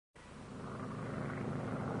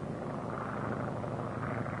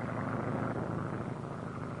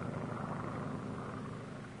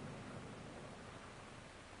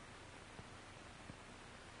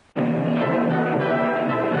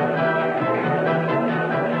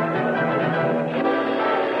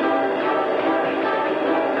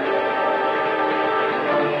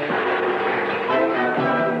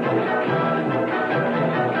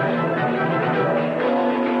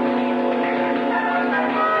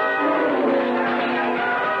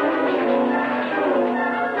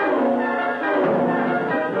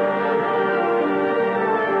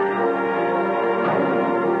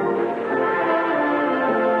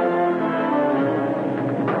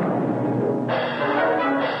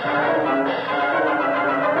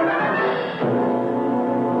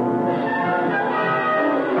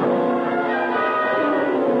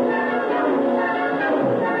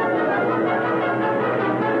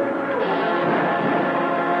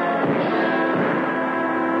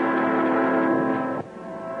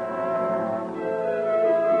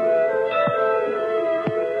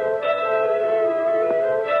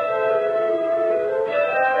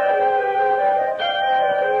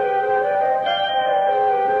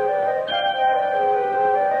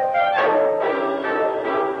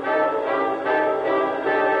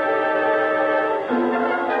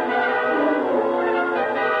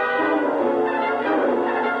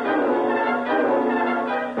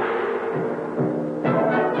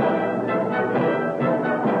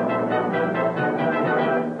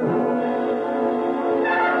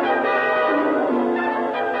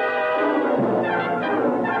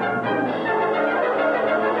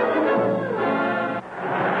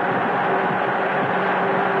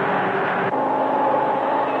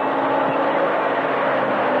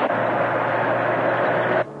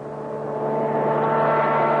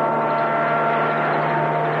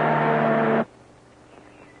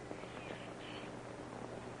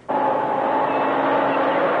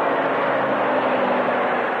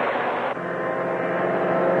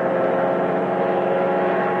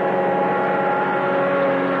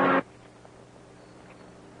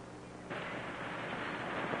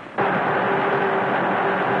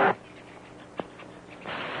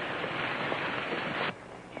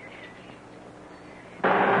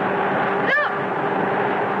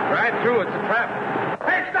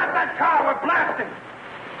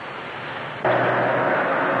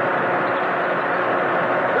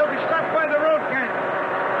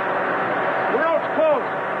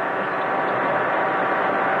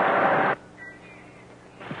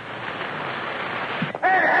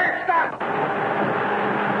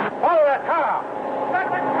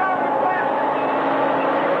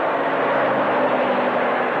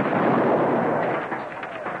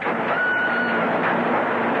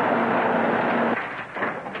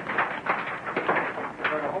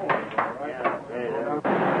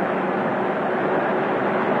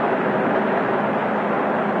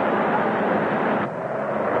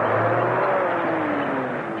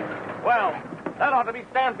see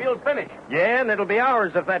Stanfield finish. Yeah, and it'll be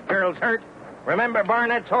ours if that girl's hurt. Remember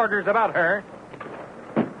Barnett's orders about her.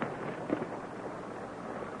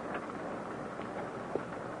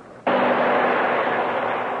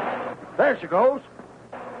 There she goes.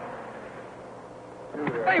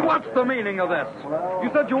 Hey, what's the meaning of this? You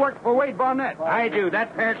said you worked for Wade Barnett. I do.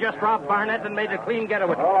 That pair just robbed Barnett and made a clean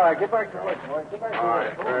getaway. All right, get back to work, boy. Get back to work. All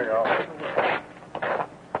right, there you go.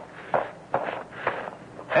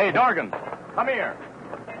 Hey, Dorgan, come here.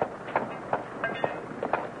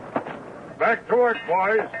 Back to work,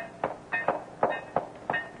 boys.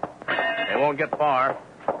 They won't get far.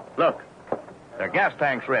 Look, their gas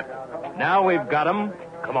tank's ripped. Now we've got them.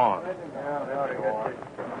 Come on.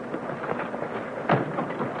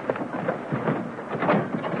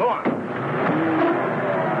 Go on.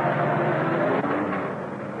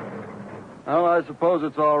 Well, I suppose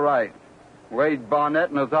it's all right. Wade Barnett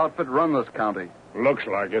and his outfit run this county. Looks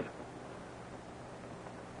like it.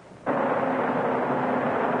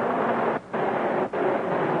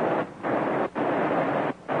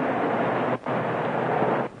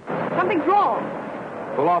 Something's wrong.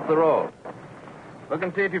 Pull off the road. Look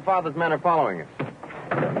and see if your father's men are following us.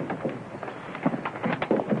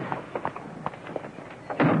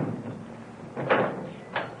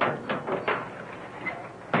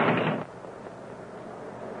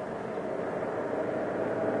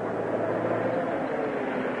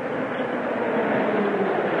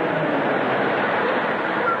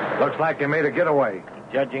 Looks like they made a getaway.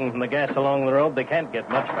 Judging from the gas along the road, they can't get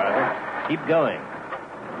much farther. Keep going.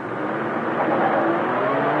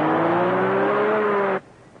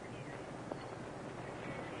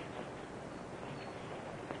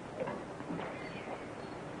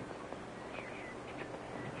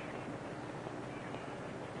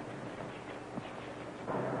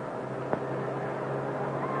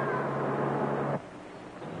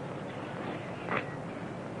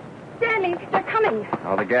 Stanley, they're coming.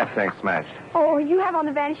 Oh, the gas tank's smashed. Oh, you have on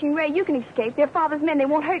the Vanishing Ray. You can escape. They're father's men. They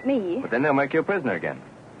won't hurt me. But then they'll make you a prisoner again.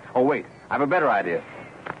 Oh, wait. I have a better idea.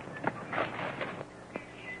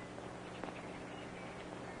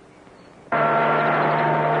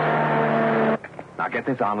 Now get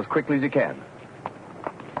this on as quickly as you can.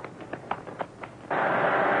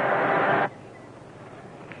 I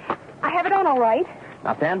have it on all right.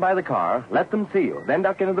 Now stand by the car, let them see you, then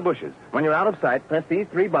duck into the bushes. When you're out of sight, press these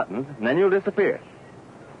 3 buttons, and then you'll disappear.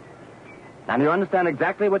 Now, do you understand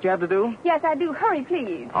exactly what you have to do? Yes, I do. Hurry,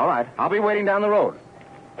 please. All right. I'll be waiting down the road.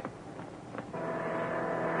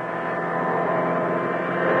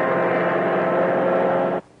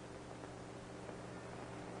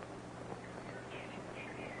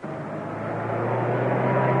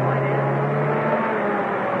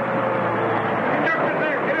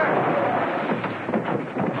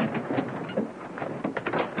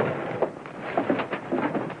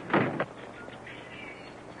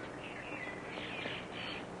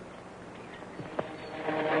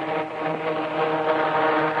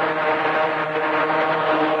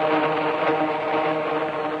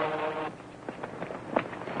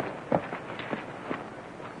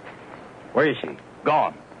 Where is she?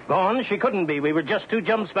 Gone. Gone? She couldn't be. We were just 2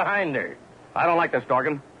 jumps behind her. I don't like this,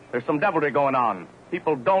 Dorgan. There's some devilry going on.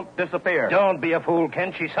 People don't disappear. Don't be a fool,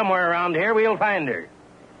 Kent. She's somewhere around here. We'll find her.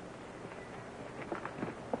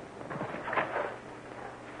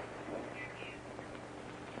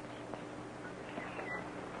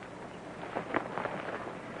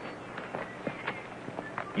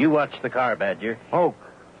 You watch the car, Badger. Oh.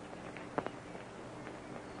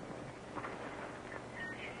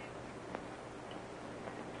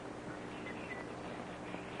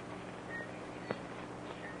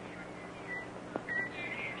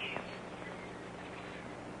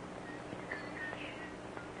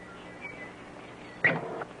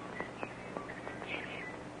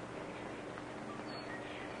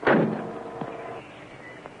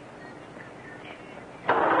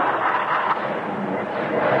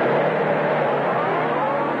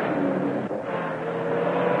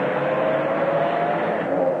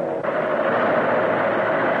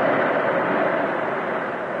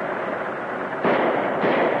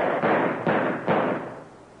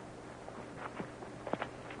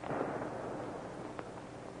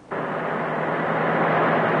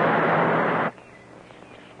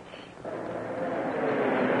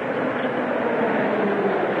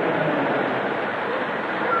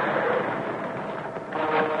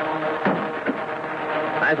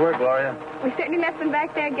 Nice work, Gloria. We certainly left them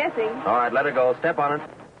back there guessing. All right, let her go. Step on it.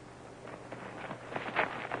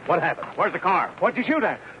 What happened? Where's the car? What'd you shoot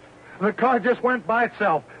at? The car just went by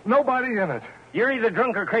itself. Nobody in it. You're either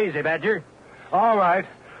drunk or crazy, Badger. All right.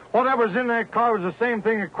 Whatever's in that car was the same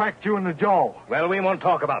thing that cracked you in the jaw. Well, we won't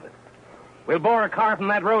talk about it. We'll borrow a car from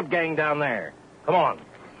that road gang down there. Come on.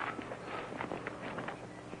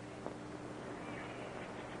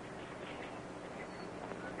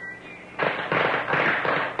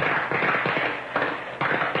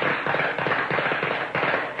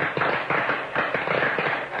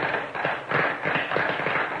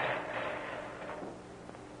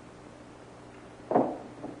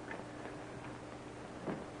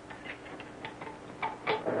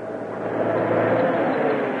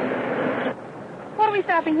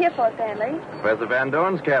 Stopping here for, Stanley? Professor Van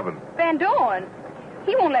Dorn's cabin. Van Dorn?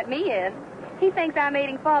 He won't let me in. He thinks I'm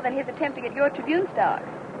aiding Father in his attempt to get your Tribune stock.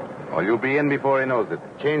 Oh, you'll be in before he knows it.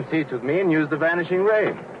 Change seats with me and use the Vanishing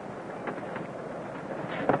Ray.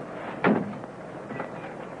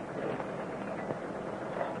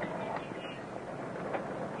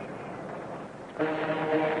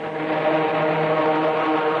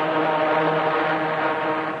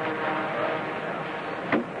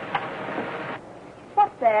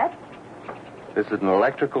 This is an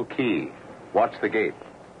electrical key. Watch the gate.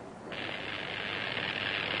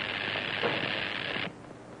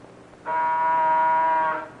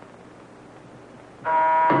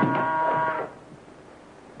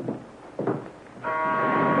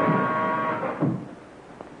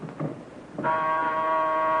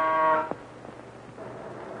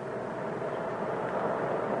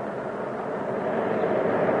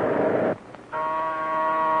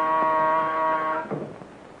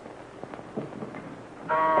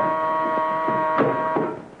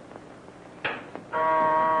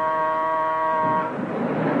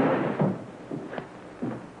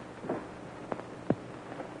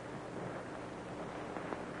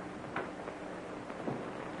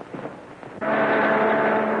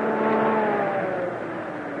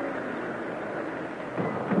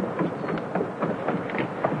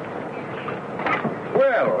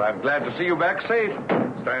 I'm glad to see you back safe,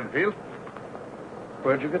 Stanfield.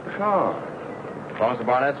 Where'd you get the car? Belongs to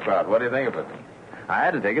Barnett's crowd. What do you think of it? I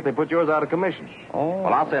had to take it. They put yours out of commission. Oh.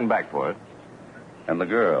 Well, I'll send back for it. And the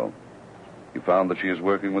girl? You found that she is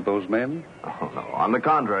working with those men? Oh, no. On the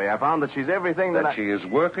contrary, I found that she's everything that she is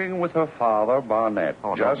working with her father, Barnett,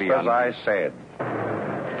 just as I said.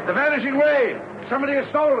 The Vanishing Ray! Somebody has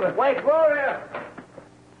stolen it. Wait, Gloria!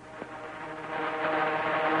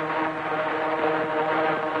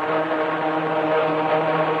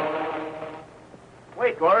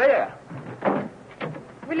 Wait, Gloria.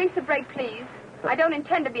 Release the brake, please. I don't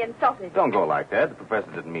intend to be insulted. Don't go like that. The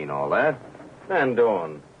professor didn't mean all that. Van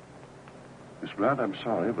Dorn. Miss Grant, I'm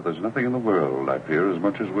sorry, but there's nothing in the world I fear as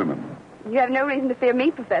much as women. You have no reason to fear me,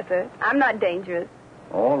 Professor. I'm not dangerous.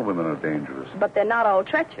 All women are dangerous. But they're not all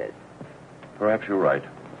treacherous. Perhaps you're right.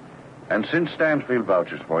 And since Stanfield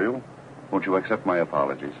vouches for you, won't you accept my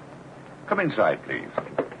apologies? Come inside, please.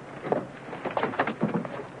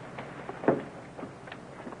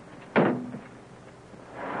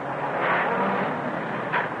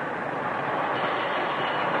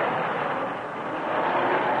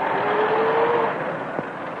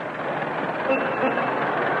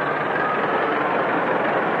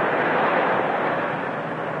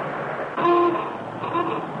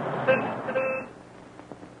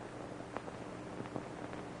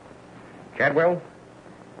 Cadwell,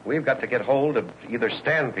 we've got to get hold of either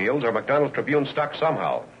Stanfield's or McDonald's Tribune stock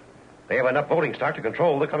somehow. They have enough voting stock to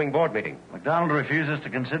control the coming board meeting. McDonald refuses to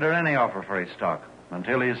consider any offer for his stock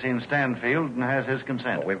until he has seen Stanfield and has his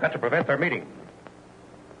consent. Well, we've got to prevent their meeting.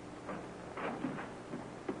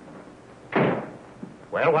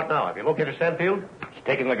 Well, what now? Have you located Stanfield? He's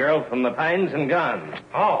taken the girl from the Pines and gone.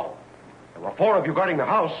 How? There were 4 of you guarding the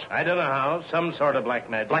house. I don't know how. Some sort of black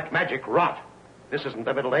magic. Black magic rot. This isn't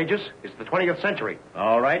the Middle Ages. It's the 20th century.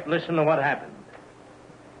 All right, listen to what happened.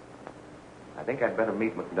 I think I'd better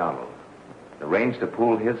meet McDonald. Arrange to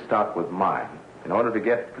pool his stock with mine in order to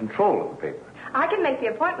get control of the paper. I can make the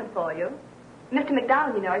appointment for you. Mr.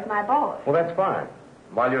 McDonald, you know, is my boss. Well, that's fine.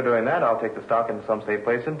 While you're doing that, I'll take the stock into some safe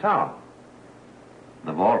place in town.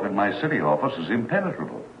 The vault in my city office is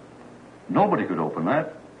impenetrable. Nobody could open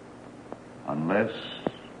that. Unless...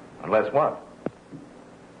 Unless what?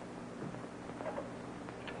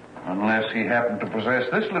 Unless he happened to possess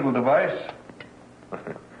this little device.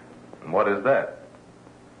 And what is that?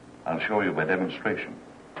 I'll show you by demonstration.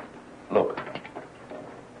 Look.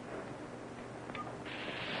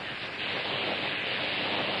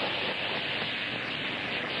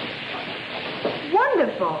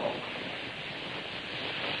 Wonderful.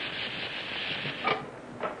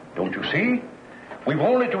 Don't you see? We've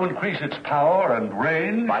only to increase its power and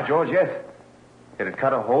range. By George, yes. It'd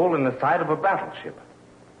cut a hole in the side of a battleship.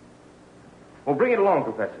 Well, bring it along,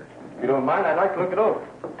 Professor. If you don't mind, I'd like to look it over.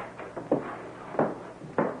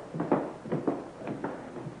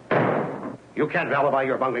 You can't alibi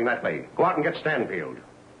your bungling that way. Go out and get Stanfield.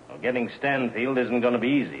 Well, getting Stanfield isn't going to be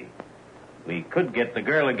easy. We could get the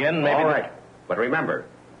girl again, maybe. All right. But remember,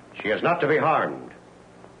 she is not to be harmed.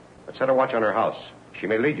 But set a watch on her house. She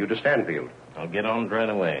may lead you to Stanfield. I'll get on right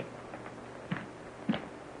away.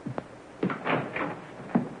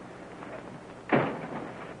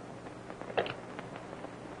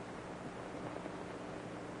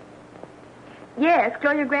 Yes,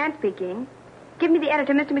 Gloria Grant speaking. Give me the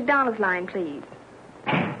editor, Mr. McDonald's line, please.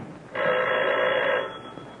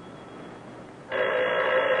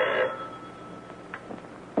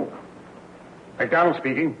 McDonald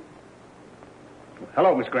speaking.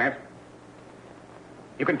 Hello, Miss Grant.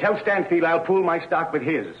 You can tell Stanfield I'll pool my stock with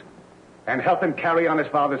his and help him carry on his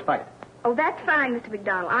father's fight. Oh, that's fine, Mr.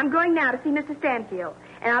 McDonald. I'm going now to see Mr. Stanfield,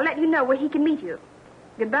 and I'll let you know where he can meet you.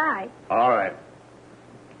 Goodbye. All right.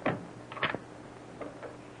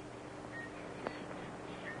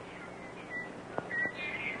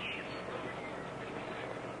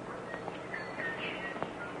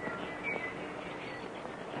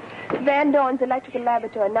 Van Dorn's Electrical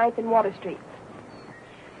Laboratory, 9th and Water Street.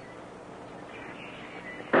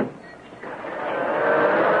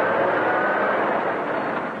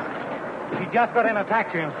 He just got in a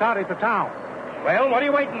taxi and started to town. Well, what are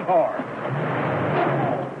you waiting for?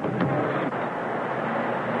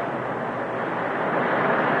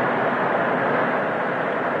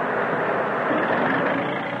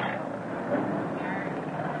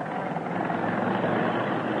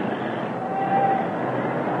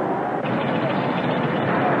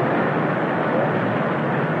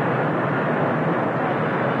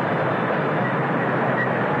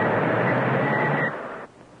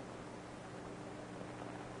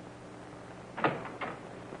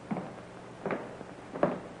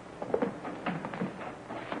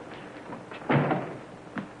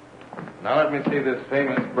 Now let me see this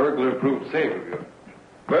famous burglar-proof safe of yours.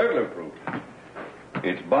 Burglar-proof?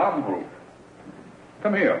 It's bomb-proof.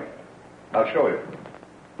 Come here. I'll show you.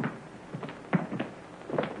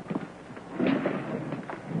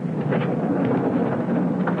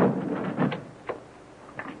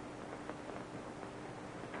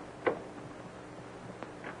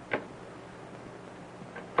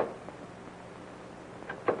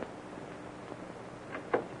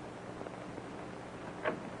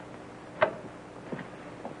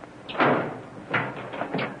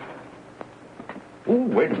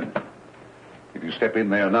 Wait a minute. If you step in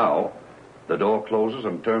there now, the door closes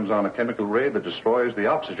and turns on a chemical ray that destroys the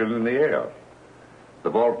oxygen in the air. The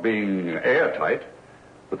vault being airtight,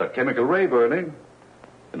 with a chemical ray burning,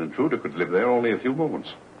 an intruder could live there only a few moments.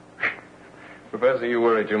 Professor, you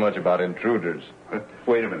worry too much about intruders.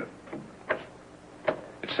 Wait a minute.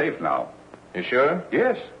 It's safe now. You sure?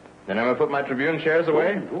 Yes. Then I'm going to put my Tribune shares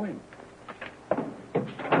away? Go in.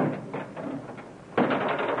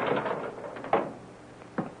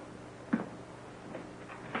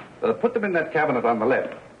 Put them in that cabinet on the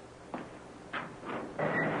left.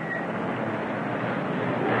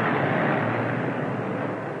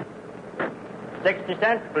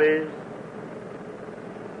 $0.60, please.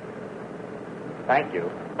 Thank you.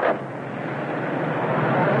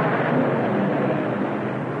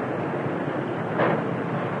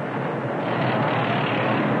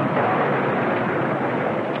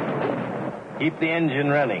 Keep the engine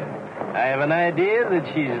running. I have an idea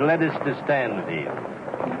that she's led us to Stanfield.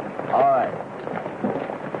 All right.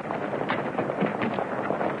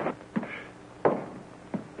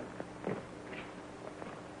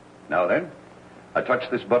 Now then, I touch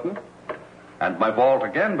this button, and my vault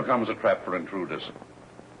again becomes a trap for intruders.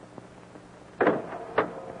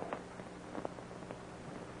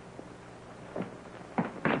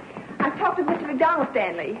 I've talked with Mr. McDonald,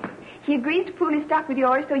 Stanley. He agrees to pool his stock with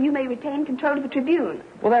yours so you may retain control of the Tribune.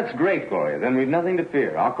 Well, that's great, Gloria. Then we've nothing to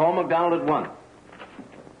fear. I'll call McDonald at once.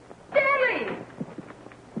 Stanley!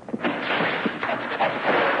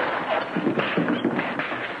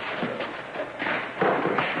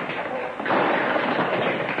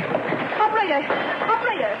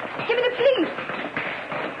 Operator, give me the police.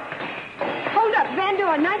 Hold up, Van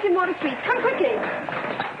Dorn, 9th and Water Street. Come quickly.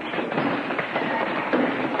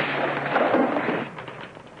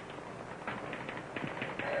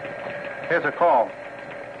 Here's a call.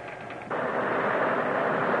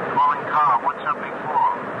 Calling car 174.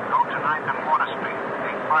 Go to 9th and Water Street.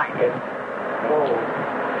 Take flight.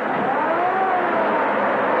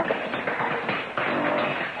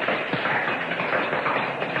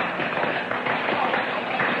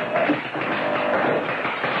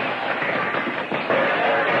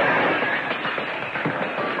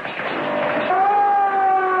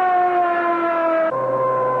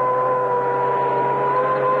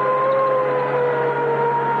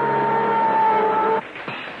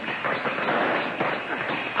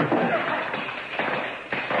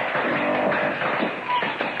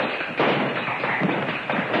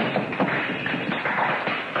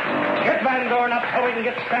 we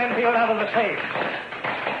can get Stanfield out of the safe.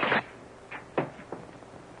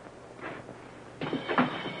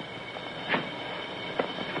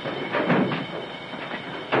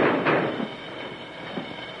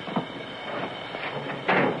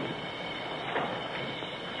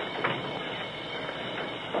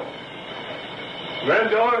 Van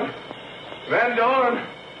Dorn! Van Dorn!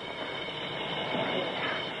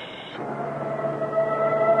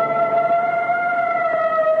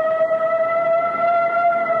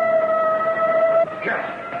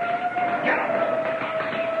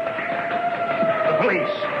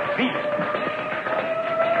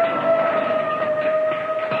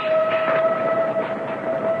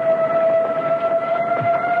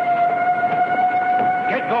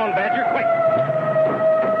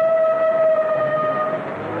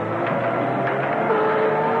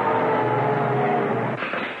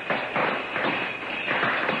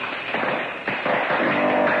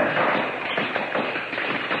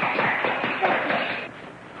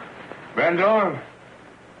 Van Dorn!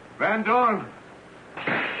 Van Dorn!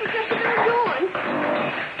 Professor Van Dorn!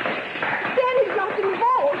 Stanley's locked in the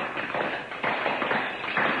vault.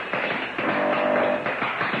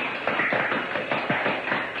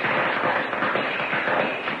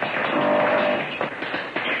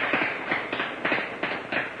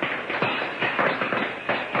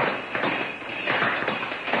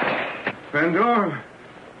 Van Dorn!